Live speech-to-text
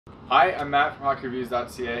Hi, I'm Matt from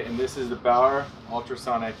HockeyReviews.ca, and this is the Bauer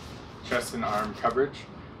Ultrasonic chest and arm coverage.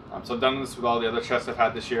 So I've done this with all the other chests I've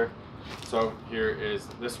had this year. So here is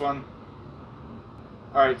this one.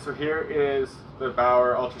 Alright, so here is the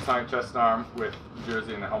Bauer Ultrasonic chest and arm with the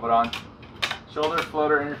jersey and the helmet on. Shoulder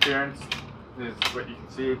floater interference is what you can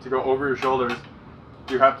see. To go over your shoulders,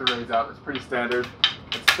 you have to raise out. It's pretty standard.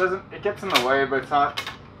 It gets in the way, but it's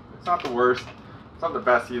not the worst. It's not the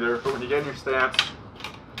best either. But when you get in your stance,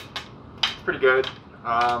 it's pretty good.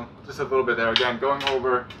 Just a little bit there. Again, going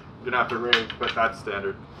over, you're gonna have to raise, but that's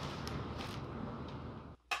standard.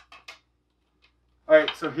 Alright,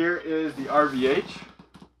 so here is the RVH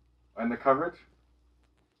and the coverage.